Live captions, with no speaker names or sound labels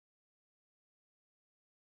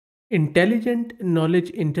Intelligent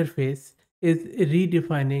Knowledge Interface is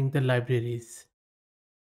redefining the libraries.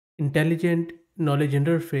 Intelligent Knowledge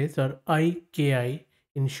Interface, or IKI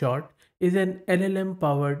in short, is an LLM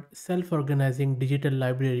powered self organizing digital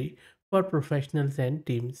library for professionals and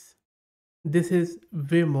teams. This is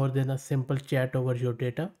way more than a simple chat over your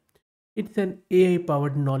data. It's an AI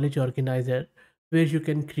powered knowledge organizer where you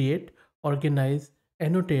can create, organize,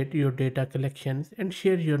 annotate your data collections, and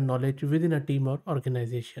share your knowledge within a team or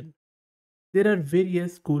organization. There are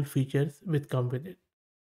various cool features which come with it.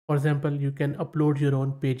 For example, you can upload your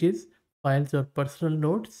own pages, files, or personal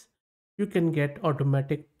notes. You can get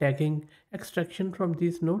automatic tagging extraction from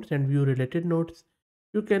these notes and view related notes.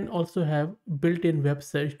 You can also have built in web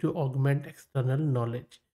search to augment external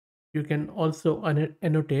knowledge. You can also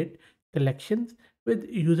annotate collections with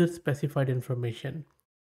user specified information.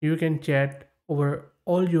 You can chat over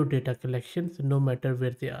all your data collections no matter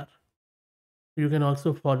where they are. You can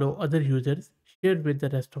also follow other users, share with the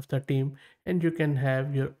rest of the team, and you can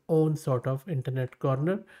have your own sort of internet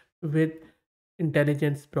corner with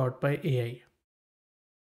intelligence brought by AI.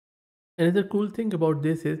 Another cool thing about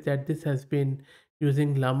this is that this has been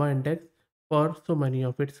using Llama Index for so many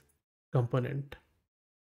of its component.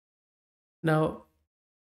 Now,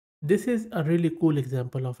 this is a really cool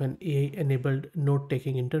example of an AI-enabled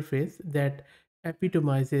note-taking interface that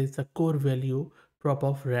epitomizes the core value prop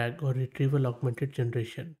of RAG, or retrieval augmented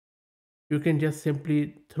generation. You can just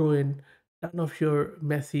simply throw in ton of your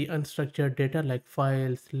messy unstructured data like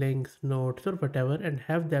files, links, notes, or whatever, and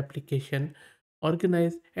have the application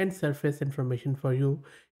organize and surface information for you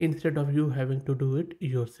instead of you having to do it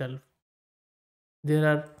yourself. There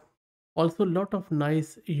are also a lot of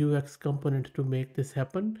nice UX components to make this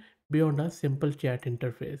happen beyond a simple chat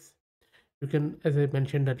interface. You can, as I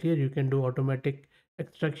mentioned earlier, you can do automatic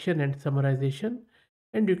extraction and summarization,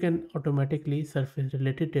 and you can automatically surface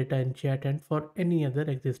related data in chat and for any other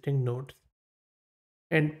existing nodes.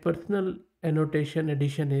 And personal annotation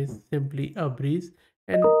addition is simply a breeze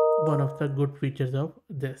and one of the good features of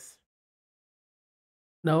this.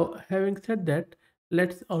 Now, having said that,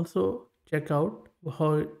 let's also check out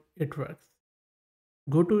how it works.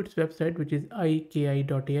 Go to its website, which is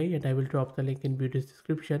iki.ai, and I will drop the link in video's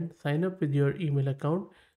description. Sign up with your email account,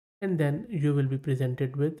 and then you will be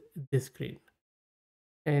presented with this screen.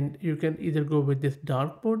 And you can either go with this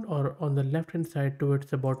dark mode, or on the left hand side towards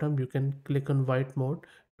the bottom you can click on white mode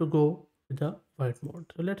to go with the white mode.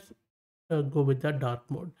 So let's go with the dark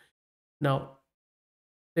mode. Now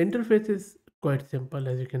the interface is quite simple.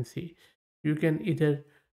 As you can see, you can either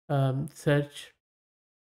search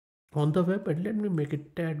on the web, and let me make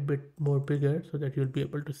it tad bit more bigger so that you'll be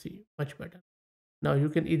able to see much better. Now you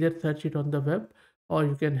can either search it on the web, or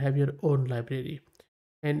you can have your own library.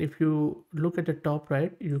 And if you look at the top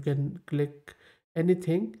right, you can click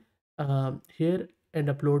anything here and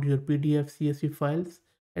upload your PDF CSV files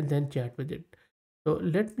and then chat with it. So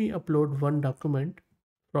let me upload one document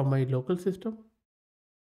from my local system.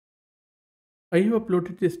 I have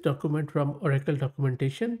uploaded this document from Oracle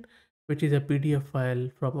documentation, which is a PDF file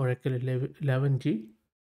from Oracle 11G.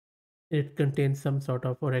 It contains some sort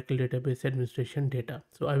of Oracle database administration data.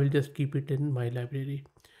 So I will just keep it in my library.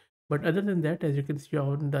 But other than that, as you can see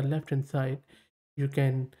on the left hand side, you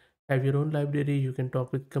can have your own library. You can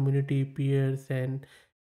talk with community peers, and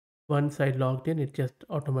once I logged in, it just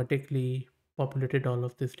automatically populated all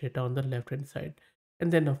of this data on the left hand side.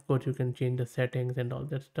 And then of course you can change the settings and all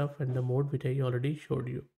that stuff, and the mode which I already showed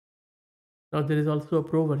you. Now there is also a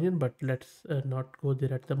pro version, but let's not go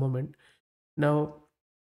there at the moment. Now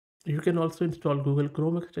you can also install Google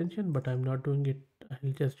Chrome extension, but I'm not doing it.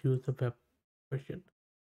 I'll just use the web version.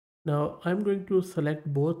 Now I'm going to select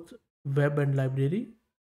both web and library.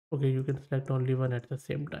 Okay, you can select only one at the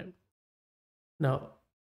same time. Now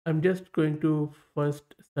I'm just going to first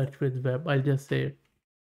search with web. I'll just say,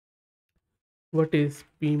 what is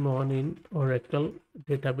PMON in Oracle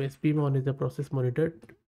database? PMON is a process monitored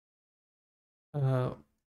uh,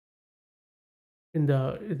 in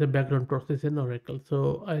the background process in Oracle.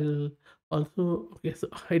 So I'll also, okay, so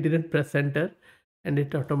I didn't press enter, and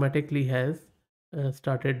it automatically has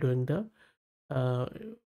started doing the uh,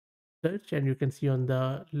 search. And you can see on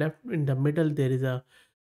the left in the middle there is a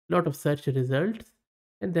lot of search results,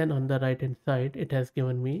 and then on the right hand side it has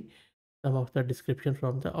given me some of the description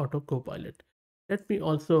from the auto copilot. Let me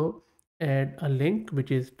also add a link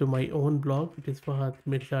which is to my own blog, which is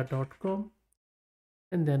fahadmirza.com,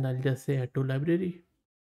 and then I'll just say add to library,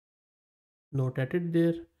 note added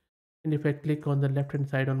there. And if I click on the left hand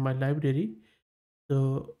side on my library,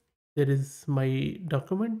 so there is my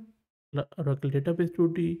document, Oracle database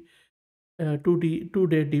 2D 2D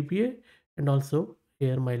 2-day DBA, and also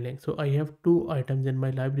here my link. So I have two items in my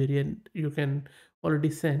library, and you can already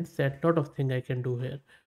sense that lot of thing I can do here.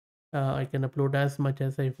 I can upload as much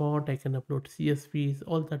as I want. I can upload CSVs,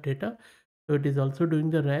 all the data. So it is also doing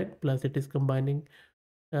the RAG, plus it is combining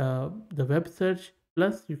the web search,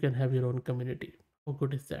 plus you can have your own community. How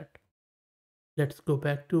good is that? Let's go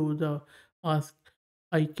back to the ask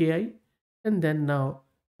IKI, and then now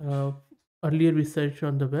uh, earlier we searched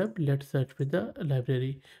on the web. Let's search with the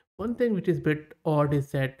library. One thing which is a bit odd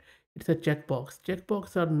is that it's a checkbox.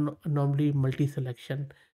 Checkbox are normally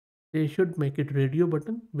multi-selection. They should make it radio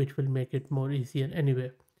button, which will make it more easier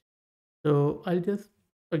anyway. So I'll just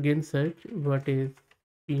again search what is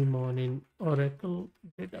Pmon in Oracle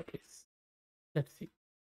database. Let's see.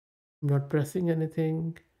 I'm not pressing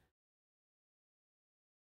anything.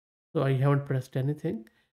 So I haven't pressed anything.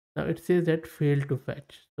 Now it says that failed to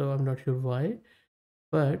fetch. So I'm not sure why,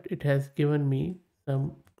 but it has given me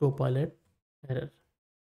some Copilot error.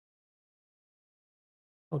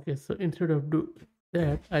 Okay, so instead of do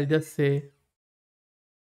that, I'll just say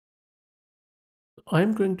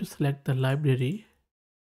I'm going to select the library.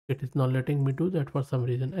 It is not letting me do that for some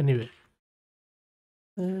reason. Anyway,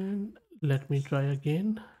 and let me try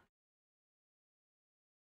again.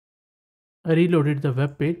 I reloaded the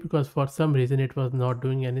web page because for some reason it was not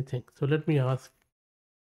doing anything. So let me ask.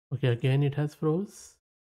 Okay, again it has froze.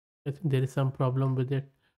 I think there is some problem with it.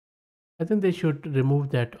 I think they should remove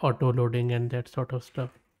that auto loading and that sort of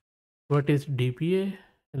stuff. What is DBA?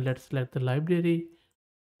 And let's select the library,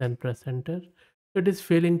 then press enter. It is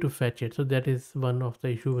failing to fetch it. So that is one of the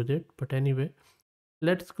issue with it. But anyway,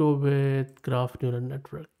 let's go with graph neural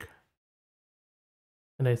network.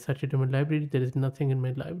 And I search it in my library. There is nothing in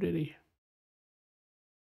my library.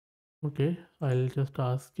 Okay, I'll just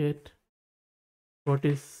ask it, what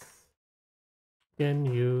is, can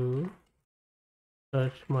you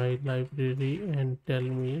search my library and tell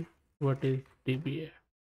me what is DBA?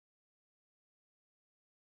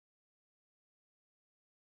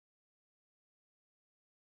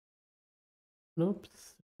 Nope,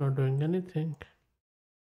 not doing anything.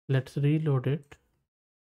 Let's reload it.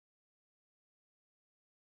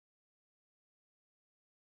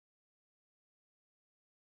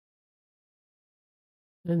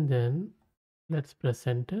 And then let's press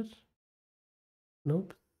enter.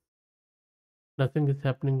 Nope, nothing is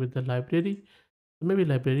happening with the library. Maybe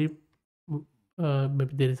library,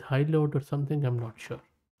 maybe there is high load or something. I'm not sure.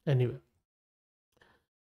 Anyway,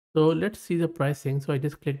 so let's see the pricing. So I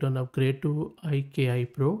just clicked on upgrade to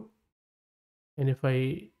IKI Pro. And if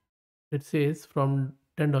it says from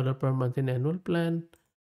 $10 per month in annual plan,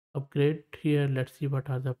 upgrade here. Let's see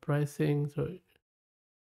what are the pricing. So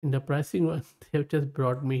in the pricing one, they have just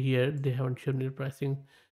brought me here. They haven't shown me the pricing.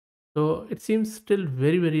 So it seems still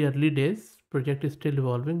very, very early days. Project is still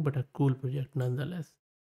evolving, but a cool project nonetheless.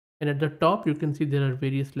 And at the top, you can see there are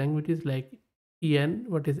various languages like EN.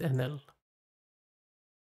 What is NL?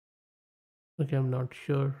 Okay, I'm not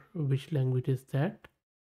sure which language is that.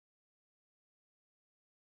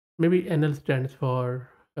 Maybe NL stands for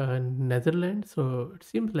Netherlands. So it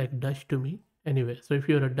seems like Dutch to me. Anyway, so if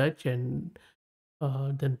you're a Dutch, and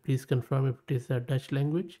then please confirm if it is a Dutch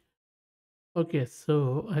language. Okay,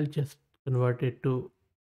 so I'll just convert it to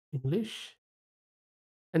English.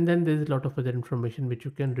 And then there's a lot of other information which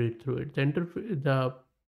you can read through it. The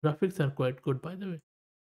graphics are quite good, by the way.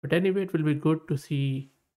 But anyway, it will be good to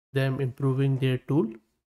see them improving their tool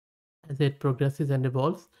as it progresses and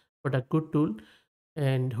evolves. But a good tool,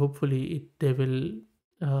 and hopefully they will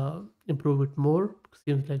improve it more.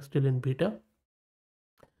 Seems like still in beta.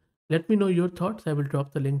 Let me know your thoughts. I will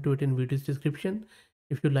drop the link to it in video's description.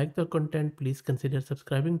 If you like the content, please consider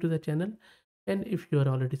subscribing to the channel. And if you are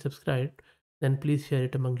already subscribed, then please share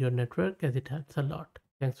it among your network as it helps a lot.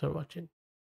 Thanks for watching.